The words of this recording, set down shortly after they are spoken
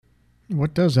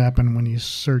What does happen when you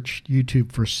search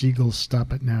YouTube for Seagulls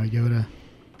Stop It Now, Yoda?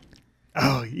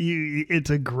 Oh, it's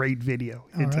a great video.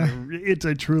 It's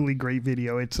a truly great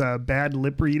video. It's bad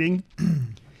lip reading.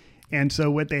 And so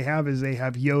what they have is they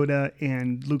have Yoda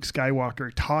and Luke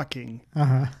Skywalker talking,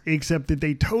 except that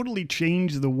they totally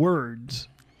change the words.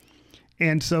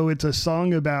 And so it's a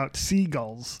song about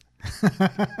seagulls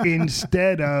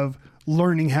instead of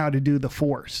learning how to do the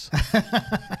Force.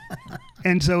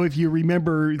 And so if you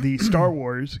remember the Star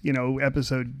Wars,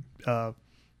 episode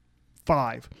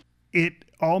 5, it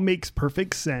all makes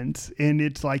perfect sense, and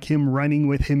it's like him running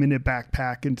with him in a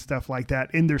backpack and stuff like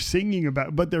that, and they're singing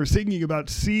about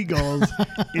seagulls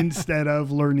instead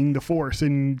of learning the Force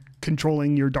and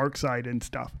controlling your dark side and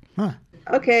stuff.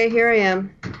 Okay, here I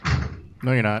am.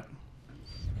 No, you're not.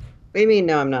 What do you mean,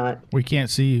 no, I'm not? We can't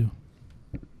see you.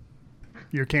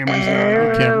 Your camera's not on.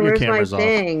 Your Where's camera's my off.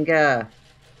 thing?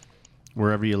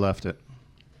 Wherever you left it.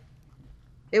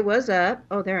 It was up.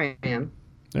 Oh, there I am.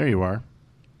 There you are.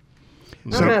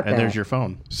 How about that? There's your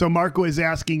phone. So Mark was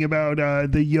asking about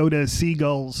the Yoda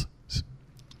seagulls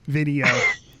video.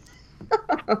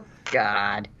 Oh,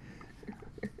 God.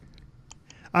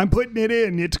 I'm putting it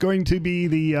in. It's going to be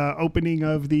the opening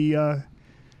of the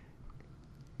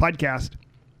podcast.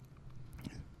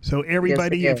 So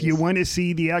everybody, Yes, it if you is. want to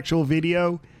see the actual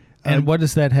video. And what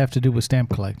does that have to do with stamp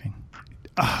collecting?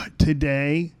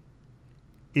 Today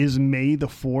is May the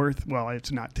 4th. Well,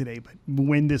 it's not today, but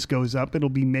when this goes up, it'll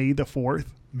be May the 4th.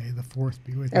 May the 4th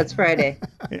be with That's Friday.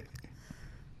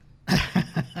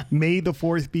 May the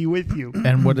 4th be with you.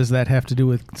 And what does that have to do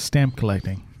with stamp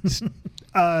collecting?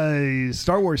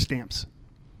 Star Wars stamps.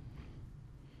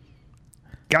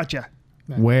 Gotcha.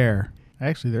 Where?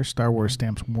 Actually, their Star Wars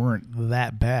stamps weren't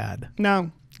that bad.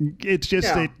 No, it's just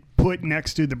Yeah. that put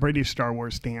next to the British Star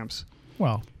Wars stamps.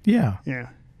 Well, yeah. Yeah.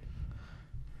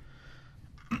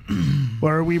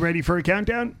 Well, are we ready for a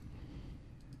countdown?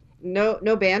 No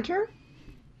banter?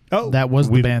 Oh, That was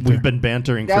the banter. We've been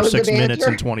bantering That for was the 6 minutes banter?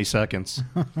 and 20 seconds.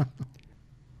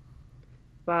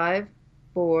 5,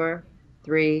 4,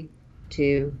 3,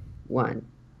 2, 1.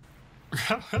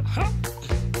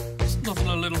 It's nothing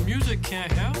a little music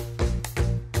can't help.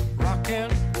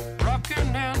 Rockin',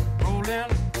 and rollin'.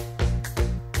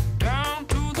 Down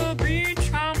to the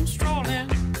beach I'm strolling.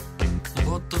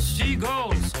 But the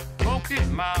seagulls poke at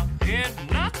my head,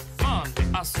 not fun.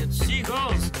 I said,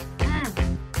 seagulls,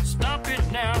 stop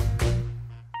it now.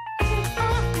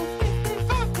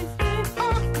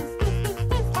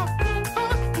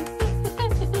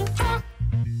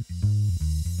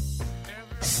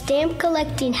 Stamp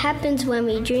collecting happens when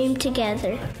we dream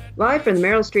together. Live from the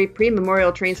Merrill Street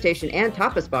Pre-Memorial Train Station and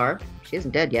Tapas Bar, she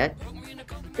isn't dead yet.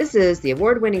 This is the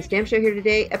award-winning Stamp Show Here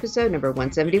Today, episode number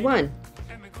 171.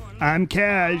 I'm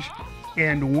Cash,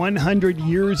 and 100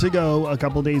 years ago, a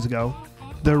couple days ago,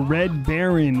 the Red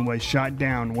Baron was shot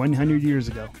down 100 years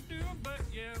ago.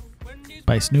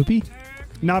 By Snoopy?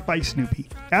 Not by Snoopy.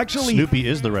 Actually, Snoopy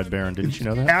is the Red Baron. Didn't you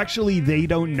know that? Actually, they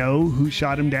don't know who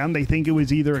shot him down. They think it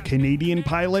was either a Canadian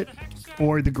pilot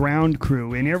or the ground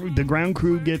crew. And the ground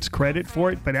crew gets credit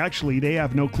for it, but actually they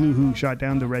have no clue who shot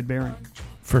down the Red Baron.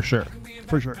 For sure.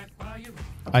 For sure.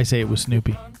 I say it was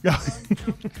Snoopy.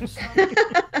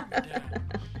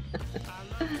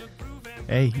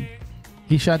 Hey,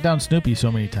 he shot down Snoopy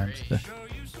so many times.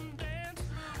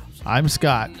 I'm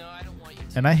Scott,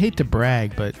 and I hate to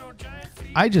brag, but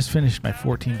I just finished my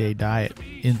 14-day diet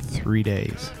in 3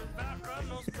 days.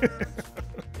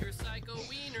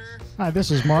 Hi,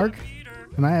 this is Mark,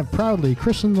 and I have proudly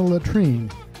christened the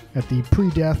latrine at the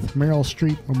pre-death Merrill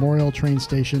Street Memorial Train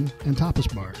Station and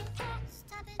Tapas Bar.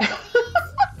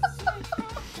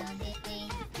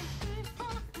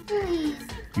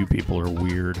 You people are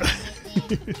weird.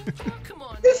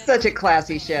 This is such a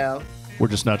classy show. We're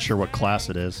just not sure what class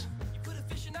it is.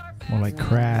 More like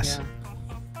crass.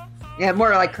 Yeah,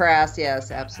 more like crass,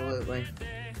 yes, absolutely.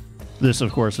 This,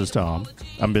 of course, is Tom.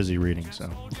 I'm busy reading, so.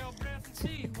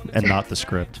 And not the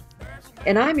script.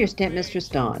 And I'm your Stamp Mistress,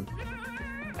 Dawn.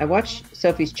 I watched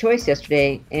Sophie's Choice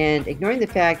yesterday, and ignoring the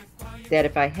fact that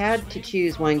if I had to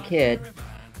choose one kid,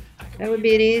 that would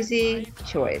be an easy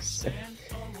choice.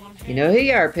 You know who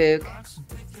you are, Pook.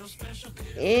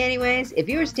 Anyways, if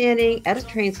you were standing at a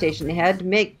train station and had to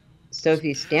make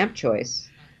Sophie's stamp choice,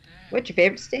 what's your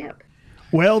favorite stamp?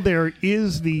 Well, there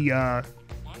is the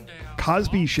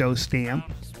Cosby Show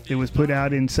stamp. It was put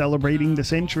out in celebrating the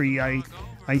century. I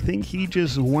think he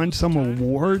just won some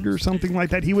award or something like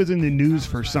that. He was in the news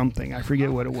for something. I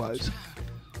forget what it was.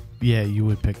 Yeah, you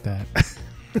would pick that.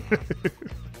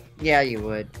 Yeah, you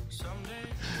would.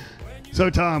 So,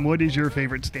 Tom, what is your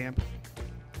favorite stamp?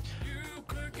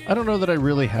 I don't know that I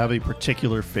really have a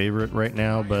particular favorite right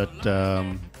now, but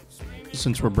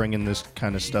since we're bringing this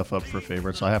kind of stuff up for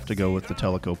favorites, I have to go with the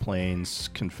Tellico Plains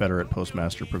Confederate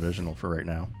Postmaster Provisional for right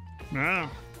now. Wow.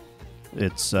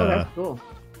 It's That's cool.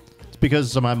 it's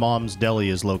because my mom's deli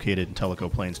is located in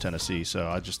Tellico Plains, Tennessee, so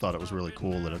I just thought it was really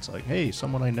cool that it's like, hey,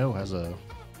 someone I know has a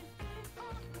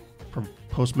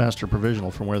Postmaster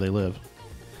Provisional from where they live.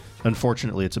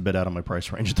 Unfortunately, it's a bit out of my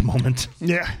price range at the moment.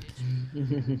 Yeah.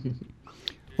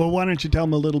 Well, why don't you tell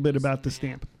them a little bit about the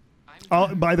stamp?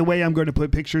 By the way, I'm going to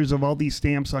put pictures of all these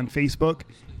stamps on Facebook.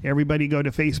 Everybody go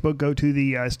to Facebook, go to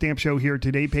the Stamp Show Here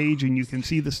Today page, and you can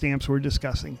see the stamps we're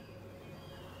discussing.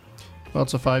 Well,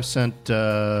 it's a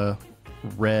 5-cent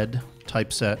red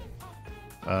typeset.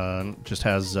 Just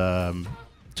has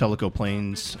Tellico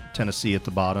Plains, Tennessee at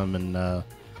the bottom, and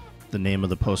the name of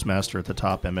the postmaster at the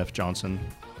top, M.F. Johnson.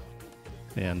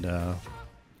 And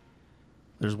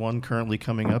there's one currently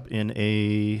coming up in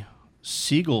a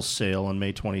Siegel sale on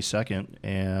May 22nd,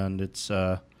 and it's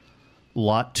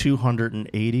lot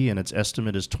 280, and its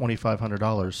estimate is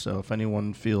 $2,500. So if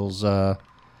anyone feels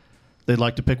they'd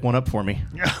like to pick one up for me.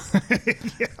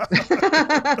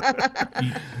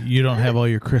 You don't have all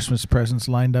your Christmas presents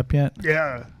lined up yet?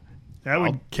 Yeah. That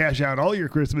would cash out all your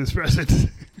Christmas presents.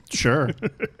 Sure.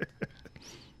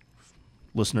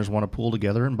 Listeners want to pool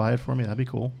together and buy it for me, that'd be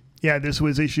cool. Yeah, this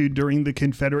was issued during the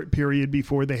Confederate period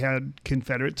before they had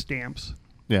Confederate stamps.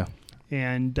 Yeah.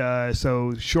 And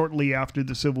so shortly after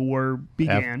the Civil War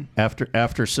began.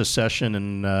 After secession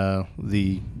and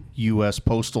the U.S.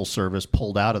 Postal Service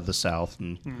pulled out of the South,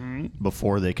 and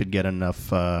before they could get enough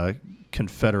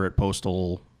Confederate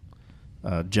postal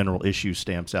general issue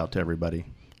stamps out to everybody.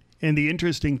 And the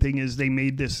interesting thing is they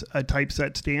made this a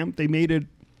typeset stamp. They made it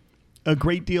a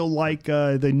great deal like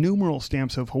the numeral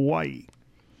stamps of Hawaii.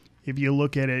 If you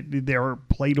look at it, they're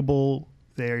platable.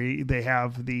 They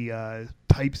have the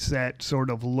typeset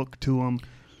sort of look to them.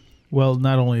 Well,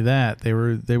 not only that, they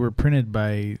were printed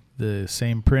by the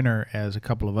same printer as a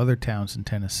couple of other towns in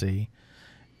Tennessee,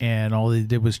 and all they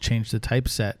did was change the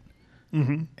typeset,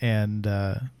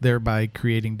 and thereby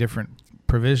creating different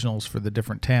provisionals for the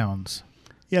different towns.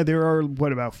 Yeah, there are,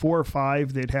 about 4 or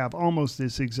 5 that have almost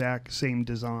this exact same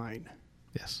design.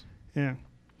 Yes. Yeah.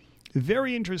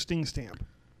 Very interesting stamp.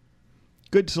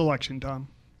 Good selection, Tom.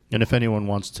 And if anyone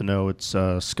wants to know, it's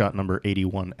Scott number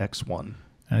 81X1.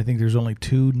 And I think there's only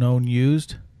 2 known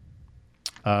used.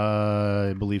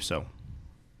 I believe so.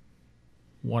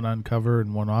 1 on cover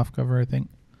and 1 off cover, I think.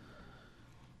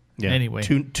 Yeah. Anyway.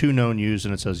 Two known used,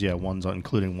 and it says, one's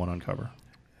including 1 on cover.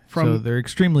 So they're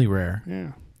extremely rare.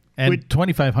 Yeah. And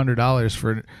 $2,500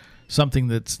 for something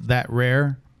that's that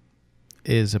rare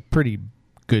is a pretty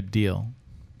good deal.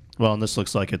 Well, and this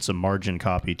looks like it's a margin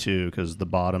copy, too, because the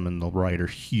bottom and the right are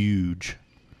huge.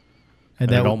 And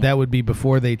that would be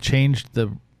before they changed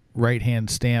the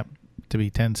right-hand stamp to be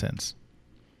 10 cents.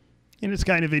 And it's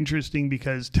kind of interesting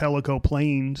because Tellico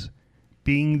Plains,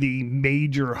 being the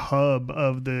major hub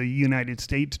of the United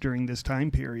States during this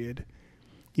time period,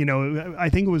 I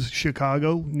think it was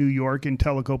Chicago, New York, and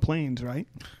Tellico Plains, right?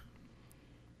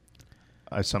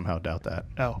 I somehow doubt that.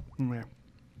 Oh, yeah.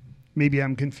 Maybe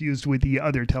I'm confused with the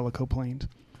other Tellico Plains.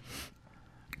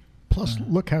 Plus,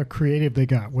 look how creative they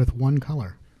got with one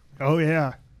color. Oh,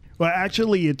 yeah. Well,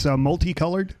 actually, it's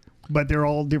multicolored, but they're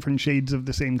all different shades of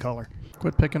the same color.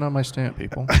 Quit picking on my stamp,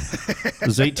 people. It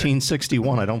was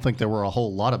 1861. I don't think there were a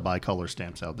whole lot of bicolor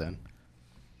stamps out then.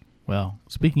 Well,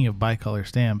 speaking of bicolor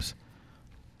stamps,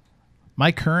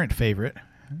 my current favorite,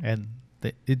 and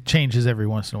it changes every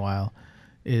once in a while,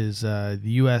 is the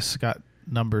U.S. got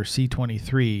number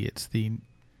C23. It's the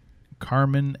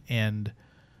Carmine and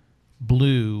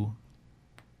Blue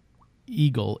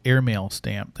Eagle airmail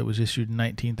stamp that was issued in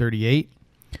 1938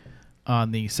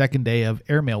 on the second day of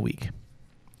Airmail Week.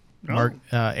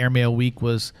 Airmail Week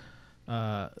was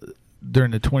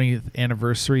during the 20th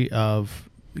anniversary of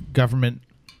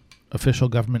official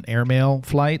government airmail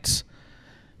flights,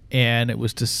 and it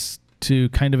was to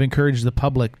kind of encourage the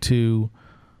public to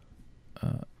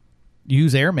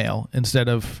use airmail instead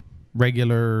of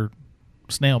regular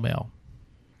snail mail,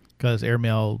 because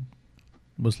airmail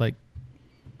was like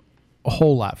a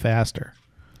whole lot faster.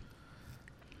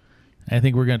 And I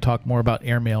think we're going to talk more about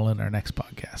airmail in our next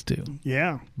podcast too.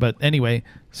 Yeah. But anyway,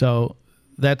 so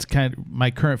that's kind of my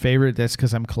current favorite. That's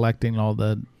because I'm collecting all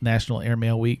the National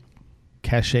Airmail Week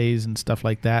cachets and stuff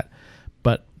like that.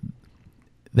 But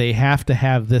they have to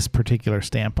have this particular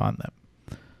stamp on them.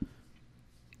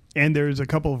 And there's a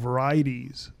couple of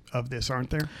varieties of this, aren't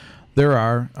there? There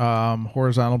are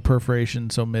horizontal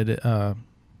perforations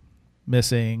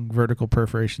missing, vertical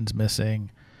perforations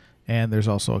missing, and there's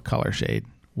also a color shade,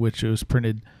 which it was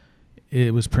printed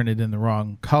in the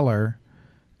wrong color,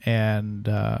 and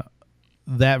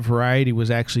that variety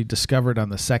was actually discovered on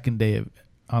the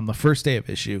first day of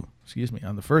issue.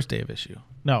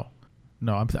 No,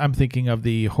 I'm thinking of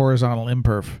the horizontal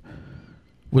imperf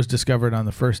was discovered on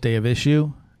the first day of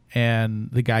issue, and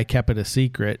the guy kept it a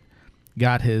secret,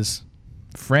 got his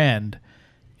friend,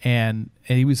 and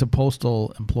he was a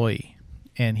postal employee,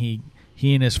 and he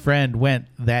and his friend went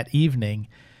that evening,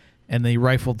 and they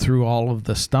rifled through all of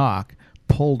the stock,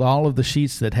 pulled all of the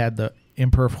sheets that had the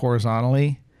imperf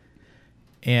horizontally,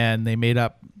 and they made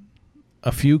up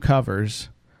a few covers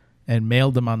and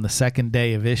mailed them on the second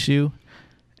day of issue,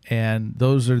 and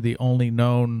those are the only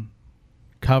known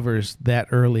covers that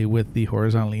early with the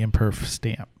horizontally imperf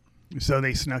stamp. So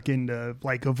they snuck in to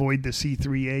avoid the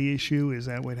C3A issue. Is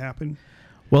that what happened?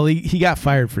 Well, he got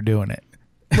fired for doing it.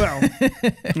 Well,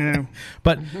 yeah.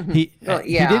 But he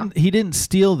yeah. he didn't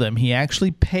steal them. He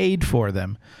actually paid for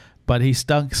them, but he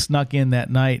snuck in that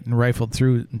night and rifled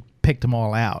through and picked them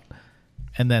all out,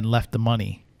 and then left the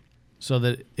money, so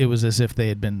that it was as if they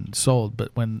had been sold.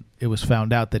 But when it was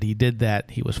found out that he did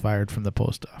that, he was fired from the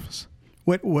post office.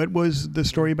 What was the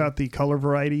story about the color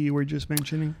variety you were just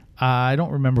mentioning? I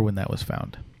don't remember when that was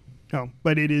found. Oh,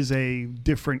 but it is a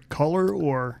different color,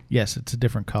 or Yes, it's a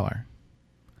different color.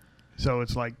 so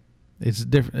it's like It's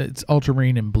different. It's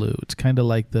ultramarine and blue. It's kind of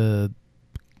like the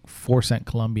 4-cent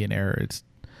Colombian error.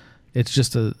 It's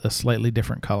just a slightly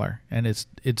different color, and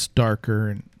it's darker,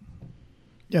 and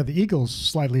Yeah, the eagle's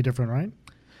slightly different, right?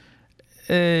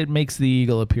 it makes the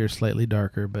eagle appear slightly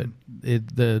darker, but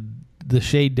the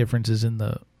shade difference is in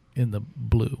the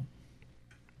blue.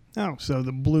 oh, so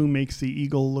the blue makes the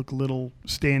eagle look a little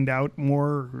stand out more,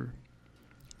 or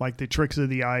like the tricks of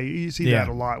the eye. You see Yeah. that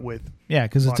a lot with. Yeah,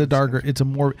 because it's lot a of darker.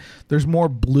 stuff. There's more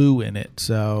blue in it,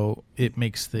 so it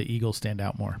makes the eagle stand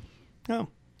out more. Oh,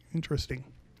 interesting.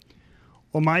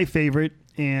 Well, my favorite,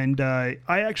 and I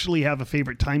actually have a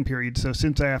favorite time period. So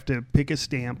since I have to pick a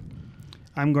stamp,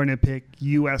 I'm going to pick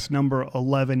U.S. number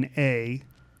 11A,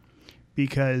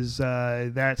 because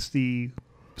that's the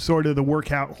sort of the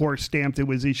workout horse stamp that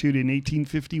was issued in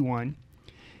 1851.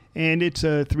 And it's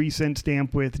a 3-cent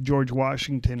stamp with George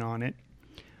Washington on it.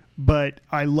 But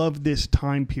I love this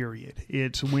time period.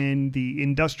 It's when the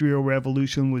Industrial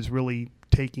Revolution was really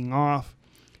taking off.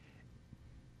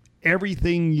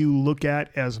 Everything you look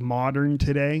at as modern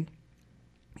today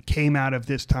came out of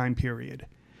this time period.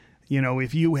 You know,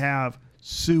 if you have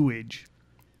sewage,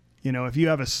 if you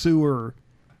have a sewer,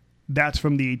 that's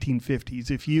from the 1850s.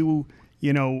 If you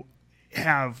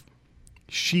have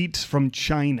sheets from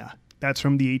China, that's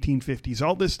from the 1850s.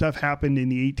 All this stuff happened in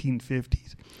the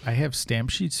 1850s. I have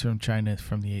stamp sheets from China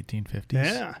from the 1850s.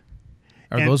 Yeah.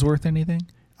 Are And those worth anything?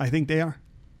 I think they are.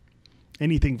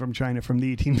 Anything from China from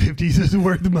the 1850s is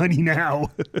worth money now.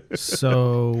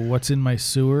 So what's in my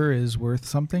sewer is worth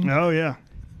something? Oh, yeah.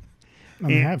 I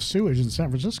mean, have sewage in San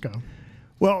Francisco.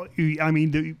 Well, I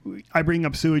mean, I bring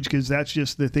up sewage because that's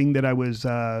just the thing that I was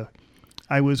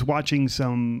watching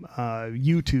some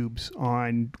YouTubes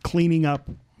on cleaning up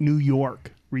New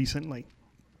York recently.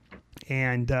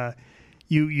 And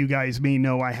you guys may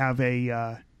know I have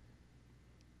a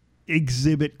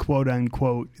exhibit, quote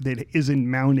unquote, that isn't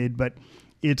mounted, but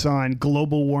it's on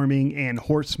global warming and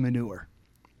horse manure,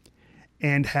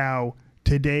 and how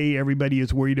today everybody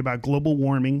is worried about global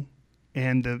warming,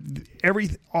 and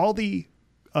all the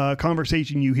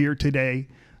conversation you hear today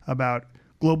about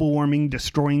global warming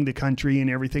destroying the country and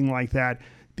everything like that,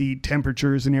 the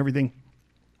temperatures and everything.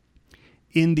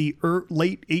 In the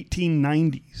late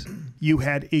 1890s, you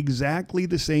had exactly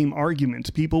the same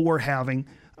arguments people were having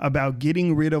about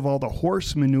getting rid of all the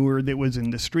horse manure that was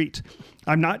in the streets.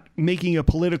 I'm not making a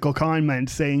political comment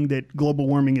saying that global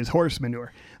warming is horse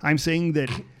manure. I'm saying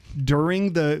that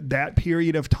during that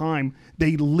period of time,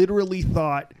 they literally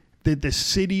thought that the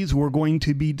cities were going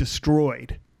to be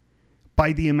destroyed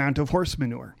by the amount of horse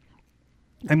manure.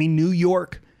 I mean, New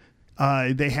York,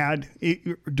 they had,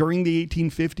 during the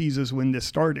 1850s is when this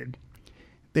started.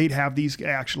 They'd have these,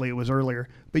 actually it was earlier,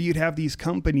 but you'd have these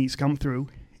companies come through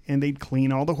and they'd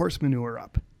clean all the horse manure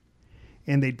up.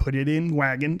 And they'd put it in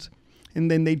wagons, and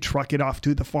then they'd truck it off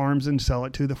to the farms and sell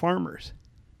it to the farmers.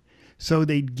 So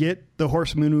they'd get the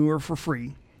horse manure for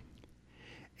free.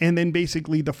 And then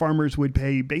basically the farmers would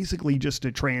pay basically just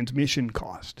a transmission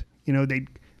cost. They'd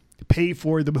pay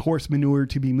for the horse manure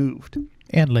to be moved.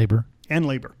 And labor.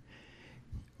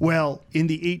 Well, in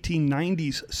the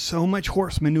 1890s, so much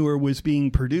horse manure was being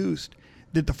produced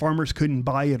that the farmers couldn't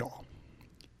buy it all.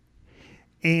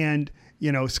 And,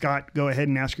 Scott, go ahead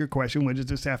and ask your question. What does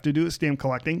this have to do with stamp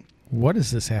collecting? What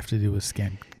does this have to do with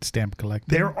stamp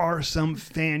collecting? There are some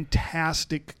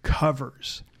fantastic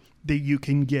covers that you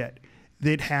can get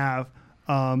that have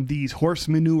these horse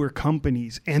manure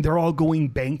companies, and they're all going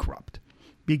bankrupt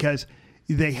because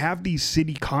they have these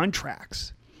city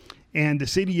contracts, and the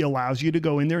city allows you to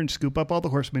go in there and scoop up all the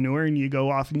horse manure, and you go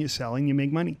off and you sell and you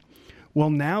make money. Well,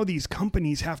 now these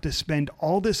companies have to spend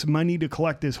all this money to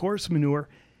collect this horse manure,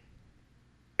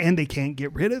 and they can't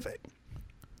get rid of it.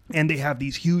 And they have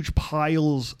these huge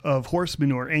piles of horse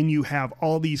manure, and you have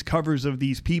all these covers of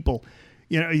these people.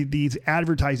 You know, these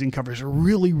advertising covers are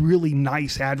really, really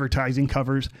nice advertising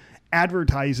covers,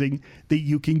 advertising that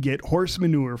you can get horse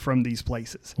manure from these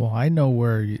places. Well, I know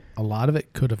where a lot of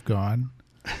it could have gone.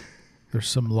 There's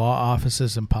some law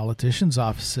offices and politicians'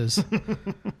 offices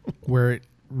where it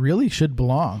really should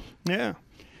belong. Yeah.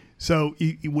 So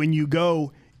when you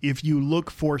go, if you look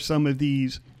for some of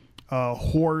these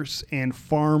horse and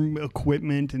farm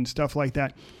equipment and stuff like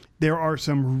that, there are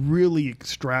some really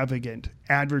extravagant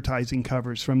advertising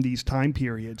covers from these time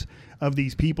periods of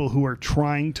these people who are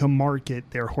trying to market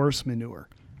their horse manure.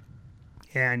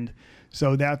 And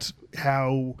so that's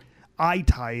how I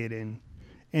tie it in.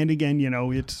 And again, you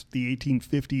know, it's the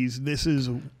 1850s. This is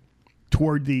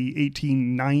toward the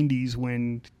 1890s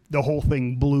when the whole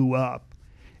thing blew up.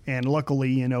 And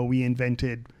luckily, you know, we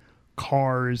invented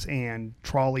cars and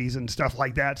trolleys and stuff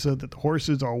like that so that the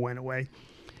horses all went away.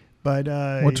 But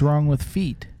what's wrong with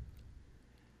feet?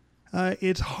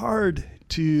 It's hard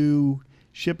to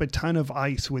ship a ton of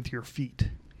ice with your feet.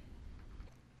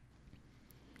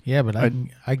 Yeah, but I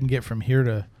can get from here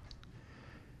to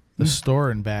the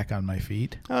store and back on my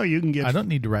feet. Oh, you can get. I don't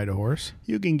need to ride a horse.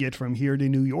 You can get from here to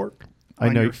New York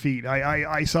on your feet.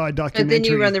 I saw a documentary. But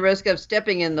then you run the risk of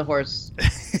stepping in the horse.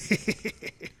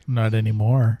 Not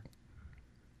anymore.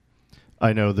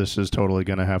 I know this is totally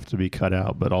going to have to be cut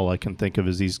out, but all I can think of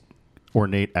is these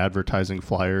ornate advertising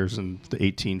flyers in the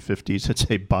 1850s that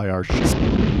say "Buy our shit."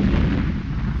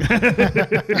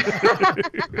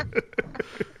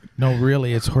 No,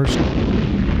 really, it's horse.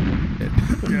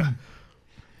 Yeah.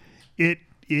 It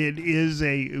is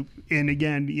and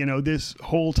again, you know, this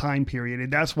whole time period,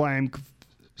 and that's why I'm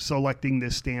selecting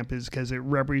this stamp, is because it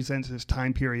represents this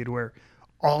time period where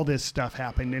all this stuff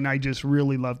happened, and I just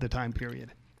really love the time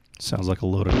period. Sounds like a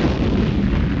load of...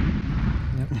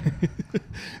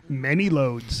 Many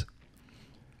loads.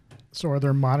 So are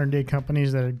there modern day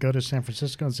companies that go to San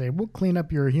Francisco and say, we'll clean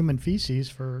up your human feces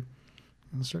for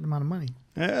a certain amount of money?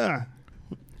 Yeah.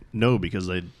 No, because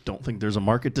I don't think there's a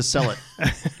market to sell it.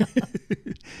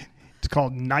 It's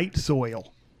called night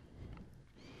soil.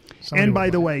 And by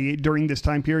the way, during this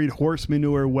time period, horse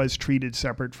manure was treated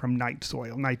separate from night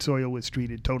soil. Night soil was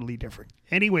treated totally different.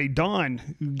 Anyway, Dawn,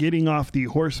 getting off the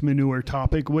horse manure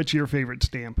topic, what's your favorite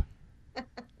stamp?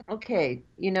 Okay,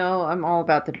 you know, I'm all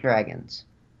about the dragons.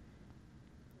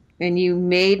 And you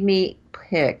made me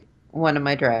pick one of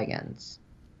my dragons.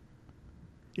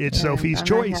 It's Sophie's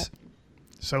Choice.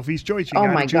 Sophie's Choice. You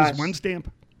gotta choose one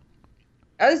stamp.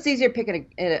 Oh, it's easier picking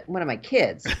one of my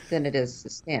kids than it is a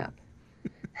stamp.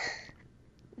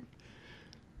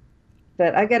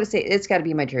 But I got to say, it's got to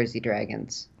be my Jersey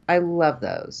Dragons. I love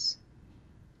those.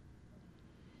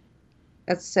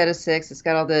 That's a set of 6. It's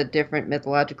got all the different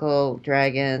mythological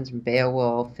dragons,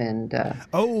 Beowulf, and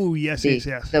yes.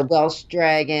 The Welsh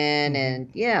dragon, and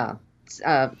yeah,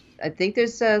 I think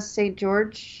there's St.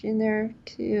 George in there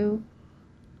too.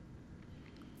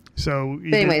 So,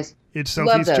 but anyways, it's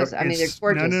love those. I mean, they're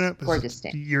gorgeous. No. Gorgeous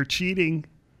stamps. You're cheating.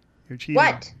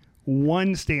 What?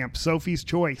 One stamp, Sophie's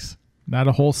Choice. Not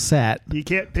a whole set. You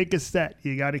can't pick a set.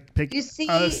 You got to pick You see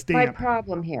a stamp. my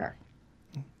problem here.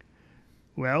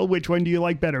 Well, which one do you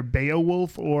like better,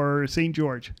 Beowulf or St.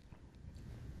 George?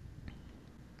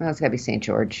 Well, it's got to be St.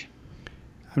 George.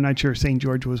 I'm not sure St.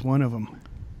 George was one of them.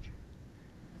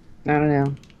 I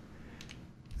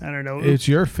don't know. It's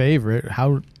your favorite.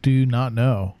 How do you not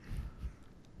know?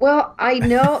 Well, I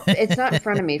know it's not in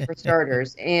front of me for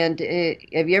starters. And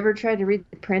have you ever tried to read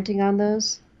the printing on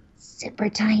those? Super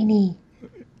tiny.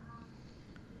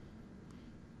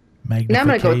 Magnification. Now I'm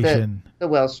going to go with the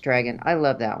Welsh Dragon. I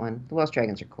love that one. The Welsh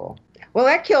Dragons are cool. Well,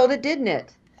 that killed it, didn't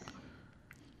it?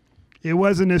 It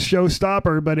wasn't a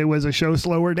showstopper, but it was a show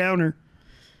slower downer.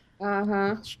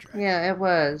 Uh-huh. Yeah, it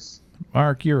was.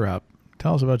 Mark, you're up.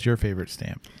 Tell us about your favorite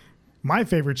stamp. My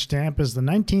favorite stamp is the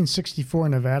 1964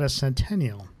 Nevada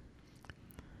Centennial.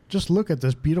 Just look at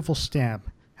this beautiful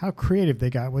stamp. How creative they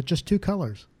got with just 2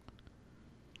 colors.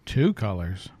 2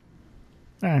 colors?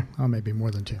 Oh, maybe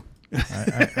more than 2.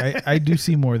 I do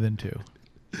see more than 2.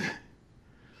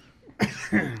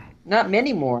 Not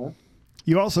many more.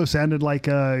 You also sounded like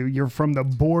you're from the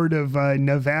board of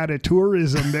Nevada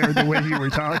tourism there, the way you were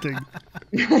talking.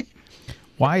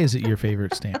 Why is it your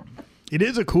favorite stamp? It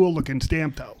is a cool looking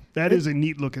stamp, though. That is a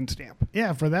neat looking stamp.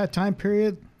 Yeah, for that time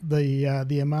period,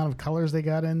 the amount of colors they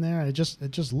got in there, it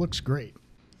just looks great.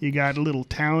 You got a little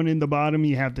town in the bottom.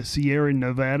 You have the Sierra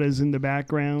Nevadas in the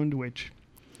background, which,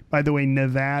 by the way,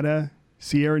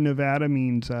 Sierra Nevada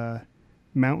means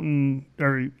mountain,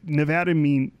 or Nevada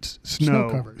means snow.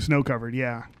 Snow-covered. Snow covered,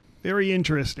 yeah. Very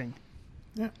interesting.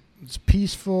 Yeah, it's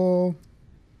peaceful.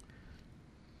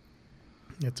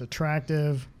 It's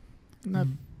attractive. Not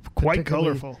Quite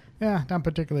particularly- colorful. Yeah, not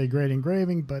particularly great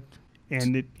engraving, but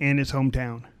And its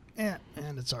hometown. yeah,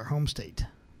 and it's our home state.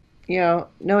 You know,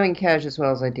 knowing Cash as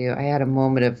well as I do, I had a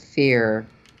moment of fear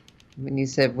when you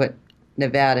said what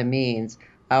Nevada means.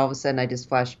 All of a sudden, I just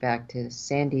flashed back to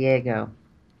San Diego.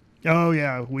 Oh,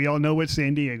 yeah. We all know what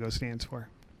San Diego stands for.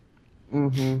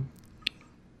 Mm-hmm.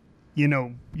 You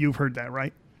know, you've heard that,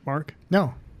 right, Mark?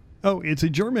 No, Oh, it's a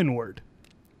German word.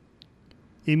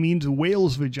 It means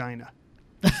whale's vagina.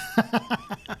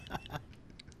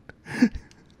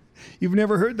 You've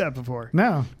never heard that before?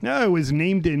 no. No, it was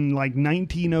named in like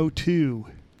 1902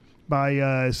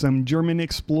 by some German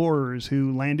explorers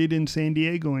who landed in San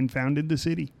Diego and founded the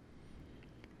city.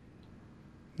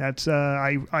 That's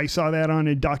I saw that on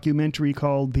a documentary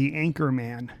called The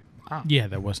Anchorman. Yeah,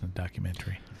 that wasn't a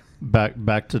documentary.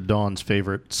 Back to Dawn's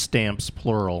favorite stamps,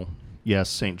 plural. Yes,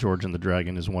 St. George and the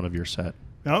Dragon is one of your set.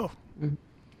 Oh,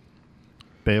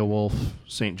 Beowulf,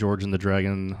 St. George and the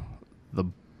Dragon, the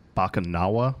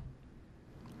Bakanawa,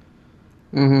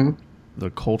 Mm-hmm. the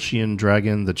Colchian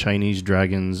Dragon, the Chinese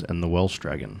Dragons, and the Welsh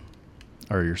Dragon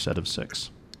are your set of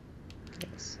 6.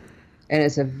 Yes. And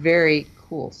it's a very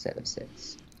cool set of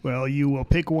 6. well, you will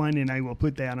pick one and I will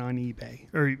put that on eBay.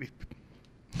 Or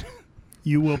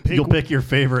you will pick. You'll pick your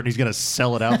favorite, and he's going to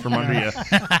sell it out from under you.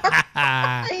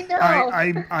 I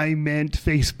know. I meant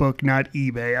Facebook, not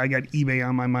eBay. I got eBay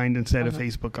on my mind instead of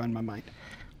Facebook on my mind.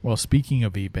 Well, speaking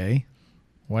of eBay,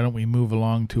 why don't we move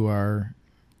along to our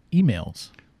emails?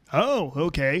 Oh,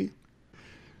 okay.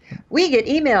 We get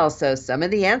emails, so some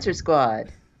of the Answer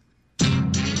Squad.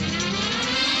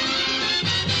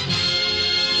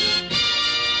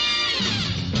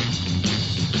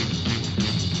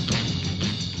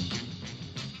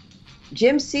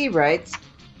 Jim C. writes,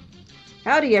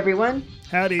 "Howdy, everyone.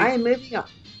 Howdy. I am moving on."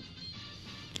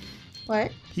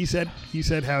 What? He said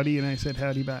howdy, and I said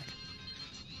howdy back.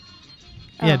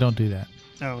 Yeah, Oh. don't do that.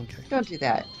 Oh, okay. Don't do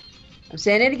that. I'm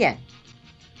saying it again.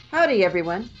 Howdy,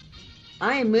 everyone.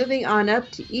 I am moving on up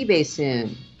to eBay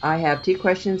soon. I have 2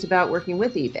 questions about working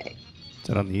with eBay. Is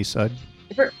that on the east side?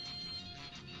 Fir-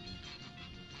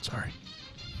 Sorry.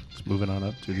 It's moving on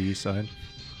up to the east side.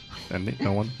 And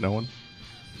no one?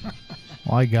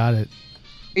 Well, I got it.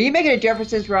 Are you making a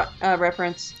Jefferson's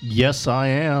reference? Yes, I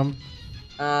am.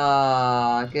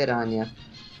 Ah, good on you.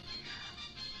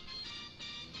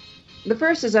 The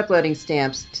first is uploading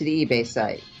stamps to the eBay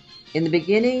site. In the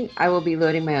beginning, I will be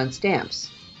loading my own stamps.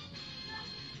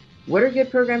 What are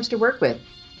good programs to work with?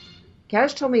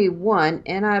 Cash told me one,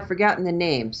 and I've forgotten the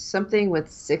name. Something with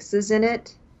 6s in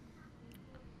it.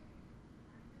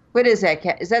 What is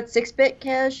that? Is that 6-bit,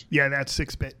 Cash? Yeah, that's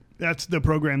 6-bit. That's the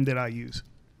program that I use.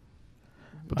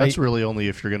 But that's really only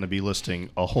if you're going to be listing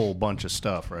a whole bunch of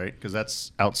stuff, right? Because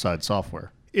that's outside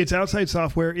software. It's outside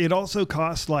software. It also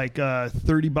costs like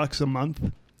 $30 a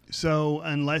month. So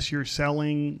unless you're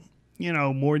selling,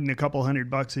 more than a couple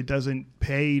 $100, it doesn't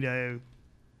pay to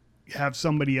have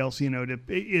somebody else,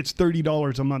 it's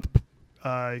 $30 a month,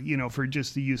 for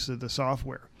just the use of the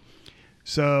software.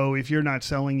 So if you're not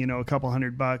selling, a couple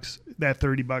 $100, that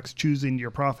 $30 chews into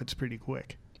your profits pretty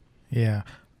quick. Yeah.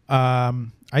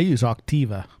 I use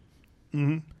Octiva.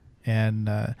 Mm-hmm.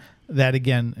 And that,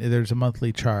 again, there's a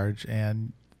monthly charge.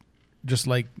 And just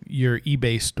like your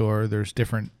eBay store, there's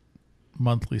different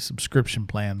monthly subscription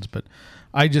plans. But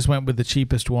I just went with the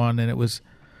cheapest one, and it was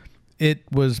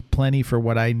plenty for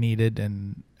what I needed,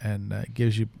 and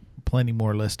gives you plenty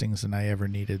more listings than I ever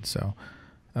needed. So,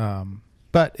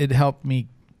 but it helped me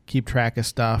keep track of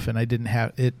stuff, and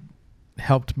it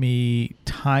helped me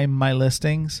time my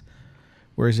listings.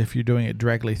 Whereas if you're doing it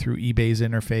directly through eBay's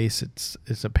interface, it's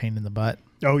a pain in the butt.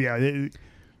 Oh, yeah.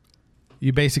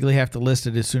 You basically have to list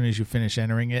it as soon as you finish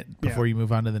entering it before you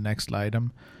move on to the next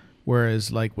item.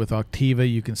 Whereas like with Octiva,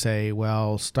 you can say,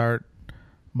 well, start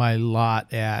my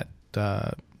lot at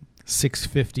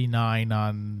 6:59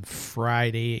 on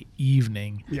Friday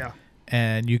evening. Yeah.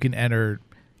 And you can enter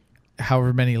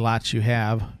however many lots you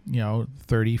have,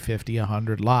 30, 50,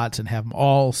 100 lots, and have them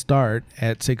all start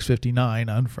at 6:59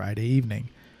 on Friday evening.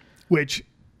 Which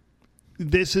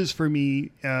this is for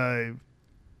me, and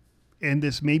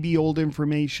this may be old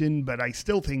information, but I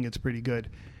still think it's pretty good.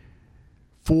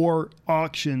 For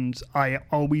auctions, I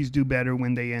always do better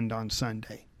when they end on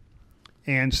Sunday.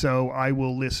 And so I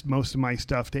will list most of my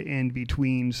stuff to end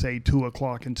between, say, 2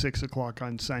 o'clock and 6 o'clock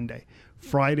on Sunday.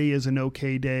 Friday is an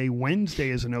okay day. Wednesday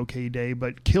is an okay day,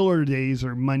 but killer days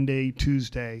are Monday,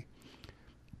 Tuesday.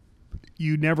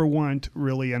 You never want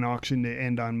really an auction to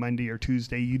end on Monday or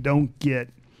Tuesday. You don't get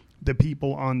the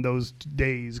people on those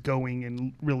days going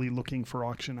and really looking for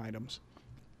auction items.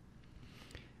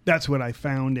 That's what I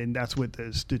found, and that's what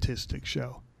the statistics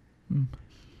show.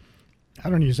 I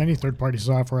don't use any third-party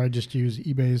software. I just use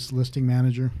eBay's listing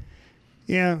manager.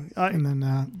 Yeah, And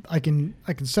then I can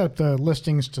set up the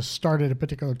listings to start at a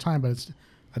particular time, but it's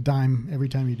a dime every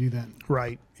time you do that.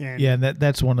 right. And Yeah,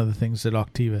 that's one of the things that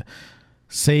Octiva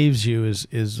saves you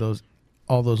is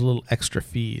all those little extra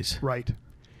fees. right.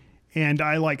 And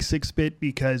I like 6-bit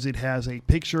because it has a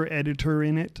picture editor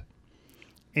in it,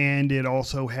 and it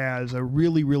also has a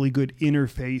really, really good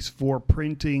interface for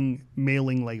printing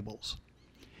mailing labels.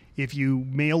 If you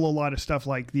mail a lot of stuff,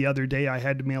 like the other day I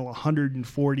had to mail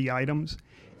 140 items.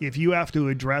 If you have to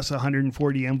address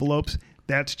 140 envelopes,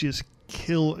 that's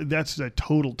a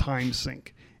total time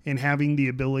sink. And having the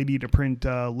ability to print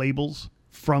labels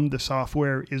from the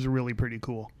software is really pretty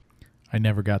cool. I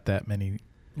never got that many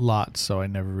lots, so I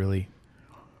never really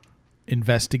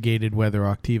investigated whether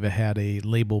Octiva had a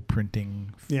label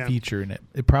printing Yeah. feature in it.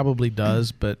 It probably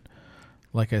does, but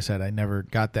like I said, I never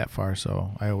got that far,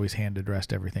 so I always hand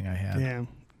addressed everything I had. Yeah.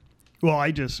 Well,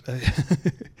 I just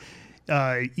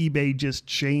eBay just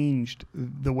changed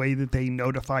the way that they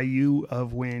notify you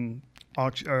of when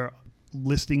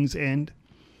listings end.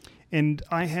 And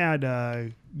I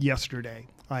had yesterday,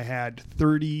 I had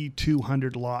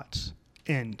 3,200 lots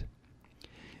end.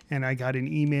 And I got an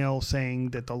email saying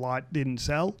that the lot didn't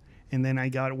sell. And then I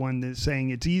got one that's saying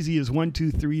it's easy as 1,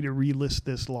 2, 3 to relist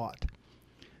this lot.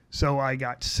 So I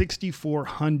got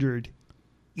 6,400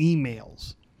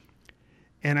 emails.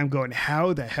 And I'm going,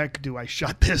 how the heck do I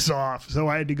shut this off? So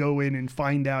I had to go in and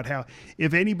find out how.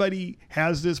 If anybody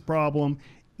has this problem,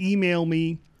 email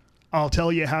me. I'll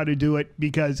tell you how to do it,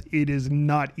 because it is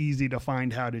not easy to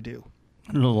find how to do.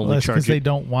 And it'll Well, only that's charge because you, they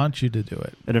don't want you to do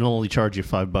it. and it'll only charge you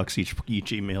 $5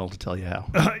 each email to tell you how.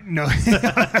 No.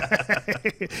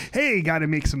 Hey, got to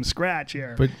make some scratch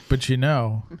here. But you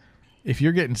know, if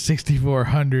you're getting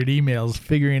 6,400 emails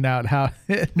figuring out how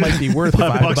it might be worth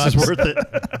 $5 is worth it.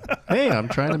 Hey, I'm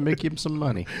trying to make him some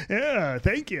money. Yeah,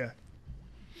 thank you.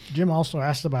 Jim also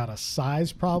asked about a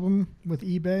size problem with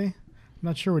eBay. I'm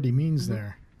not sure what he means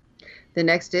there. The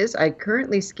next is, I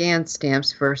currently scan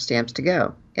stamps for Stamps to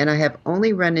Go, and I have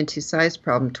only run into size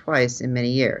problem twice in many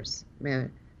years. I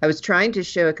was trying to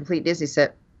show a complete Disney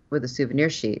set with a souvenir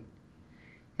sheet.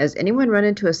 Has anyone run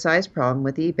into a size problem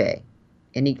with eBay?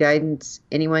 Any guidance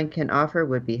anyone can offer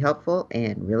would be helpful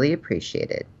and really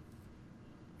appreciated.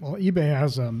 Well, eBay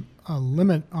has a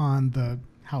limit on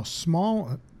how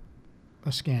small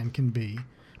a scan can be,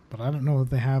 but I don't know if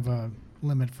they have a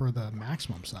limit for the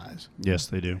maximum size. Yes,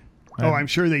 they do. Oh, I'm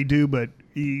sure they do, but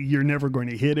you're never going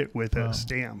to hit it with a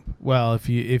stamp. Well, if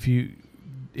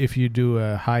you do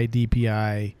a high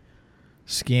DPI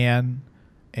scan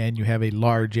and you have a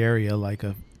large area like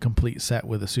a complete set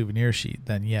with a souvenir sheet,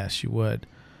 then yes, you would.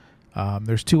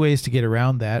 There's two ways to get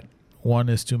around that. One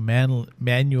is to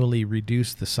manually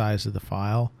reduce the size of the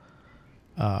file.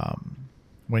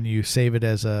 When you save it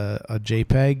as a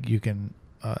JPEG, you can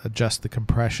adjust the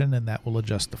compression, and that will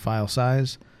adjust the file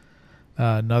size.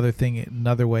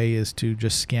 Another way is to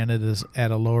just scan it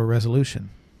at a lower resolution.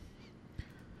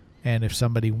 And if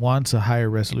somebody wants a higher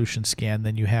resolution scan,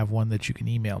 then you have one that you can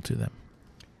email to them.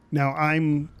 Now,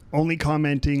 I'm only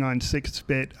commenting on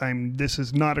 6-bit. This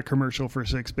is not a commercial for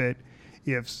 6-bit.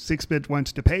 If 6-bit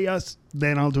wants to pay us,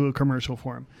 then I'll do a commercial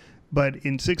for them. But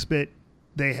in 6-bit,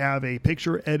 they have a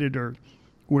picture editor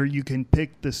where you can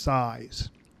pick the size.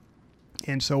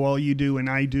 And so all you do, and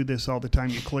I do this all the time,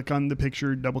 you click on the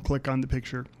picture, double click on the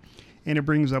picture, and it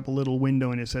brings up a little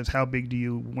window and it says, how big do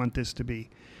you want this to be?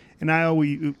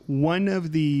 And one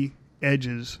of the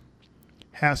edges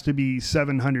has to be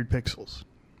 700 pixels.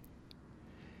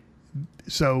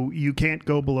 So you can't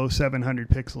go below 700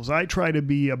 pixels. I try to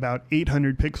be about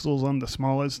 800 pixels on the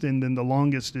smallest, and then the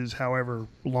longest is however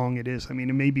long it is. I mean,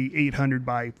 it may be 800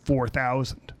 by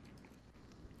 4,000.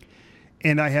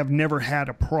 And I have never had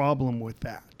a problem with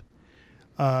that.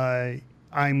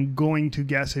 I'm going to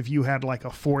guess if you had like a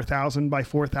 4,000 by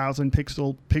 4,000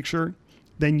 pixel picture,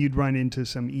 then you'd run into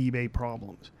some eBay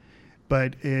problems.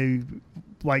 But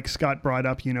like Scott brought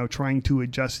up, trying to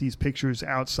adjust these pictures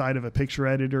outside of a picture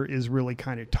editor is really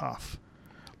kind of tough.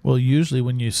 Well, usually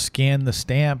when you scan the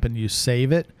stamp and you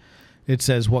save it, it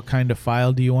says what kind of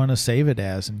file do you want to save it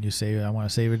as, and you say I want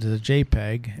to save it as a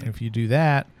JPEG. And if you do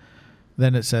that,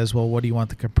 then it says, well, what do you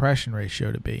want the compression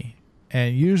ratio to be?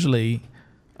 And usually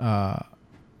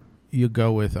you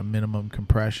go with a minimum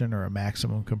compression or a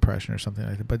maximum compression or something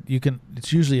like that. But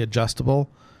it's usually adjustable,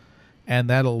 and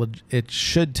it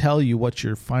should tell you what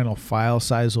your final file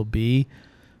size will be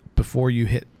before you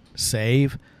hit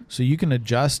save. So you can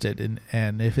adjust it,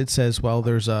 and if it says, well,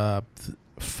 there's a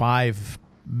 5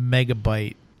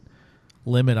 megabyte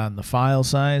limit on the file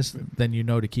size, then you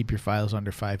know to keep your files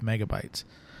under 5 megabytes.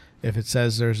 If it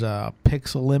says there's a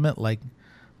pixel limit, like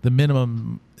the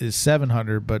minimum is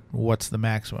 700, but what's the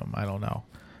maximum? I don't know.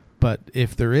 But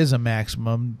if there is a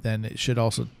maximum, then it should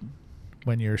also,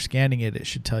 when you're scanning it, it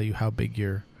should tell you how big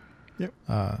your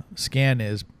scan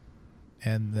is,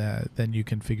 and then you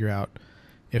can figure out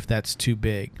if that's too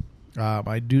big.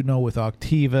 I do know with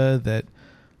Octiva that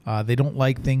they don't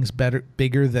like things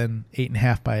bigger than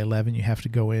 8.5 by 11. You have to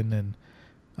go in and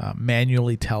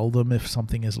manually tell them if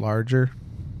something is larger.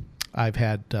 I've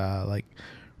had like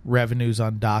revenues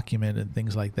on document and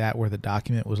things like that where the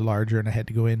document was larger, and I had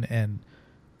to go in and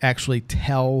actually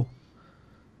tell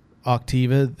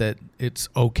Octiva that it's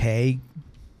okay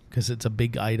because it's a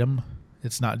big item.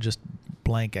 It's not just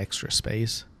blank extra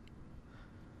space.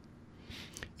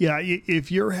 Yeah,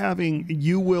 if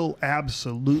you will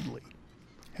absolutely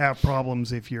have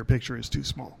problems if your picture is too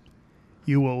small.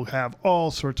 You will have all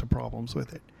sorts of problems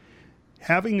with it.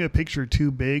 Having a picture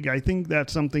too big, I think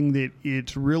that's something that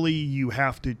it's really, you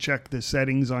have to check the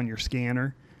settings on your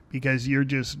scanner, because you're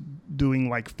just doing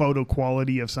like photo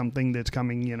quality of something that's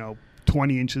coming,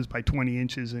 20 inches by 20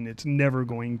 inches, and it's never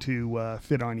going to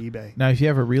fit on eBay. Now, if you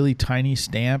have a really tiny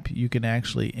stamp, you can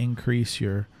actually increase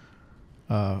your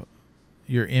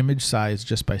image size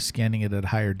just by scanning it at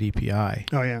higher DPI.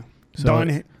 Oh, yeah.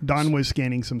 So Dawn was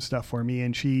scanning some stuff for me,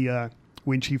 and she,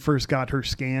 when she first got her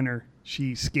scanner,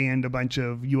 she scanned a bunch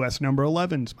of US number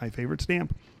 11s, my favorite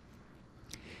stamp,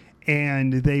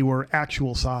 and they were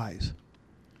actual size.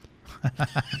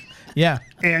 Yeah.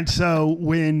 And so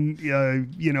when,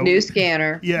 new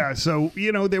scanner. Yeah. So,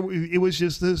 it was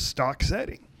just the stock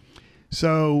setting.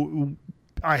 So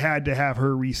I had to have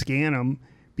her rescan them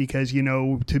because,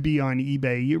 to be on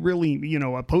eBay, you really,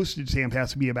 a postage stamp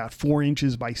has to be about 4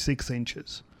 inches by 6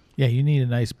 inches. Yeah. You need a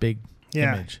nice big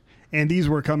image. And these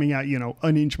were coming out,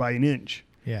 an inch by an inch.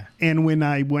 Yeah. And when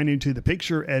I went into the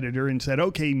picture editor and said,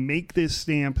 okay, make this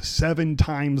stamp 7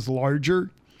 times larger,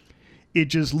 it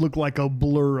just looked like a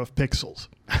blur of pixels.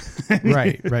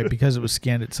 Right. Because it was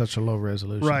scanned at such a low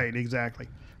resolution. Right, exactly.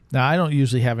 Now, I don't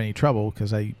usually have any trouble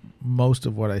because most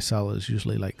of what I sell is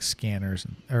usually like scanners.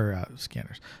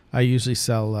 I usually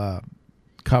sell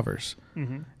covers.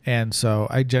 Mm-hmm. And so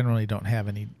I generally don't have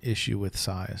any issue with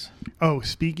size. Oh,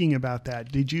 speaking about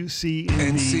that, did you see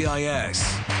NCIS?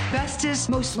 Bestest,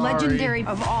 most legendary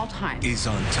of all time. Is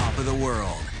on top of the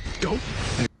world. Go.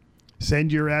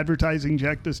 Send your advertising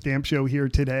check to Stamp Show Here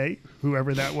Today,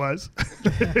 whoever that was.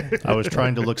 I was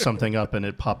trying to look something up, and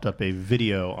it popped up a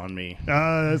video on me.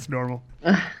 That's normal.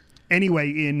 Anyway,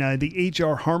 in the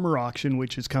H.R. Harmer auction,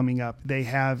 which is coming up, they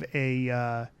have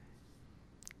a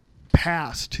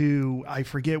pass to, I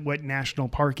forget what national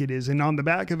park it is, and on the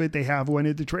back of it, they have one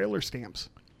of the trailer stamps.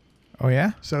 Oh,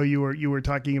 yeah? So you were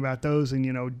talking about those and,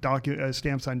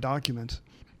 stamps on documents.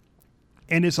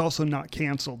 And it's also not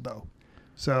canceled, though.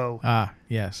 So,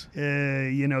 yes.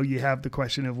 You have the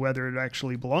question of whether it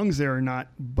actually belongs there or not,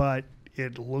 but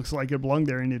it looks like it belonged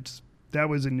there, and that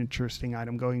was an interesting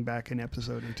item going back an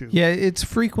episode or two. Yeah, it's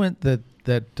frequent that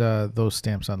those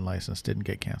stamps unlicensed didn't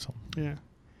get canceled. Yeah.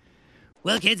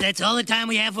 Well, kids, that's all the time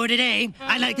we have for today.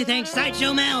 I'd like to thank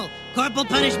Sideshow Mel, Corporal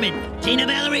Punishment, Tina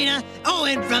Ballerina,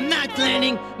 and from Knots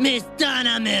Landing, Miss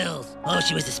Donna Mills. Oh,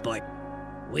 she was a sport.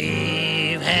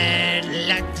 We've had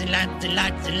lots and lots and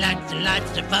lots and lots and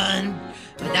lots of fun,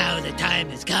 but now the time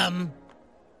has come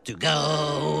to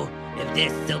go. If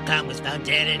this Silcon was found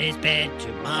dead in his bed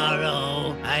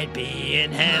tomorrow, I'd be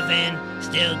in heaven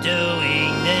still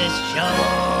doing this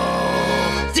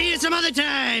show. See you some other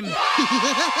time!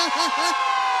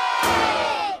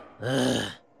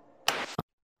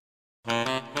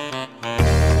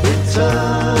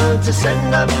 Return to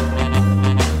sender.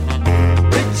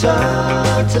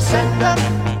 Return to sender.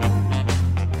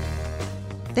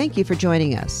 Thank you for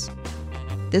joining us.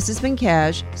 This has been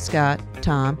Cash, Scott,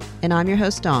 Tom, and I'm your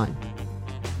host, Dawn.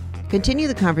 Continue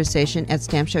the conversation at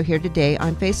Stamp Show Here Today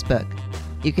on Facebook.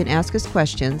 You can ask us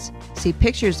questions, see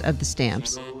pictures of the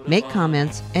stamps, make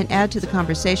comments, and add to the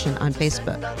conversation on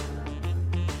Facebook.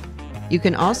 You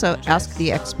can also ask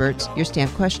the experts your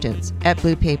stamp questions at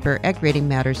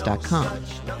bluepaper@gradingmatters.com.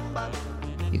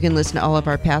 You can listen to all of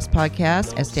our past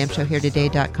podcasts at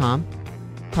stampshowheretoday.com,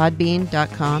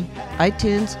 podbean.com,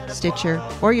 iTunes, Stitcher,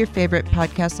 or your favorite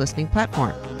podcast listening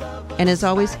platform. And as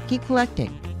always, keep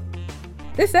collecting.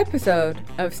 This episode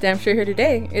of Stamp Show Here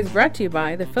Today is brought to you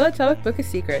by the Philatelic Book of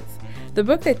Secrets, the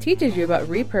book that teaches you about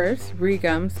repurfs,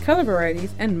 regums, color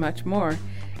varieties, and much more.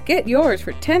 Get yours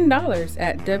for $10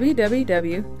 at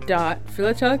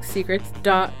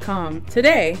www.philatelicsecrets.com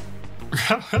today.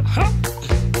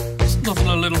 Nothing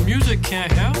a little music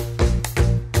can't help.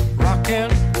 Rockin',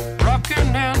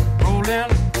 rockin' and rollin'.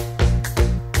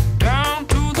 Down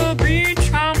to the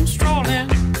beach I'm strolling.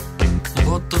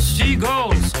 But the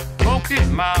seagulls poke at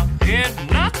my head,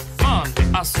 not fun.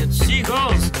 I said,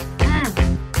 seagulls,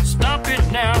 stop it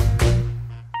now.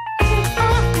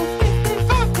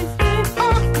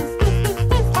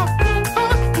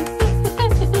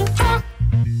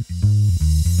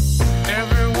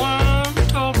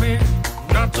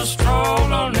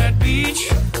 Stroll on that beach.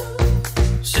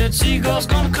 Said seagulls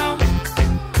gonna come,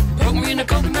 poke me in the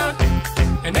coconut,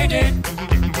 and they did,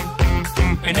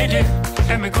 and they did,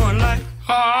 had me going like,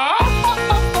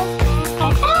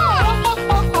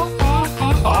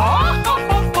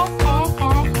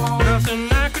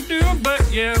 nothing I could do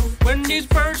but yell when these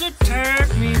birds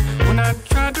attacked me. When I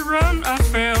tried to run, I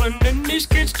fell, and then these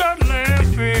kids started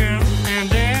laughing, and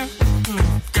then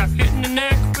got hit in the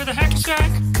neck with a hacky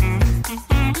sack.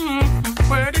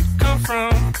 Where'd it come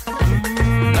from?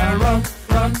 Now run,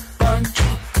 run, run,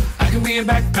 jump. I can be a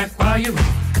backpack while you run.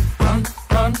 Run,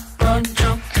 run, run,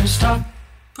 jump, and stop.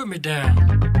 Put me down.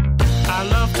 I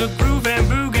love to groove and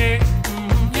boogie.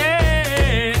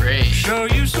 Yeah. Great. Show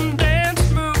you some dance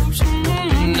moves.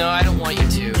 No, I don't want you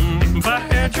to. If I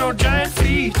had your giant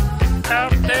feet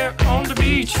out there on the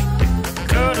beach,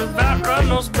 could have outrun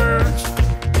those birds.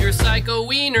 You're a psycho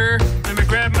wiener. Let me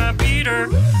grab my beater.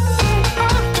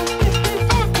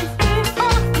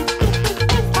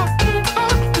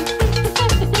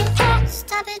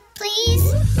 Stop it,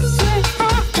 please.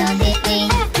 Don't hit me.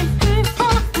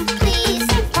 Please.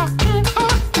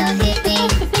 Don't hit me.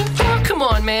 Come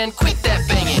on, man, quit that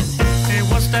banging. Hey,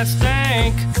 what's that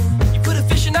stank? You put a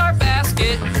fish in our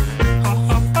basket.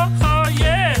 Oh,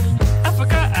 yeah. I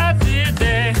forgot I did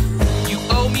that. You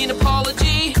owe me an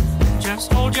apology.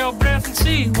 Just hold your breath and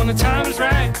see when the time is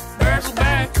right. Birds will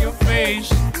back your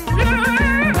face.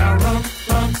 Now run,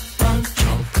 run, run,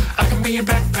 jump. I can be a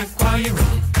backpack while you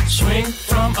run. Swing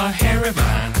from a hairy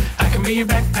vine. I can be a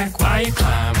backpack while you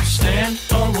climb. Stand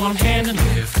on one hand and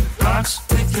lift rocks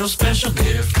with your special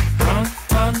gift. Run,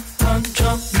 run, run,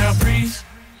 jump. Now breathe.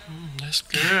 That's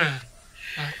good.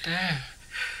 Like that.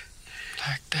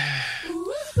 Like that.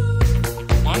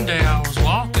 One day I was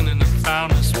walking and I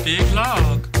found this big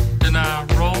log. Then I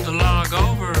rolled the log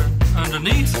over and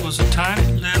underneath was a tiny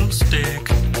little stick.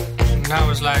 And I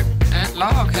was like, that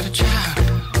log had a child.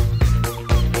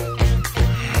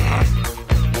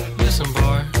 Listen,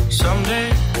 boy,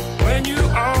 someday when you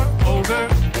are older,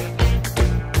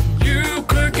 you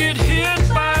could get hit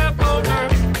by a boulder.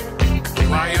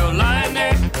 While you're lying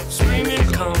there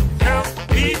screaming, come help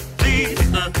me, please.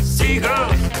 The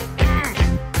seagulls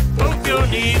poke your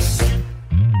knees.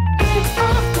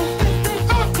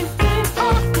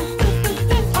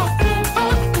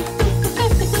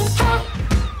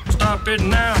 Stop it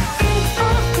now.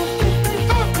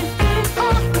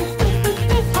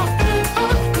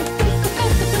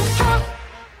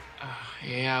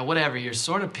 Yeah, whatever, you're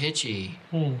sort of pitchy.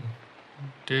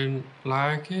 Didn't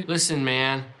like it? Listen,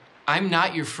 man, I'm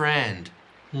not your friend.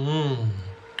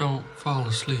 Don't fall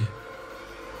asleep.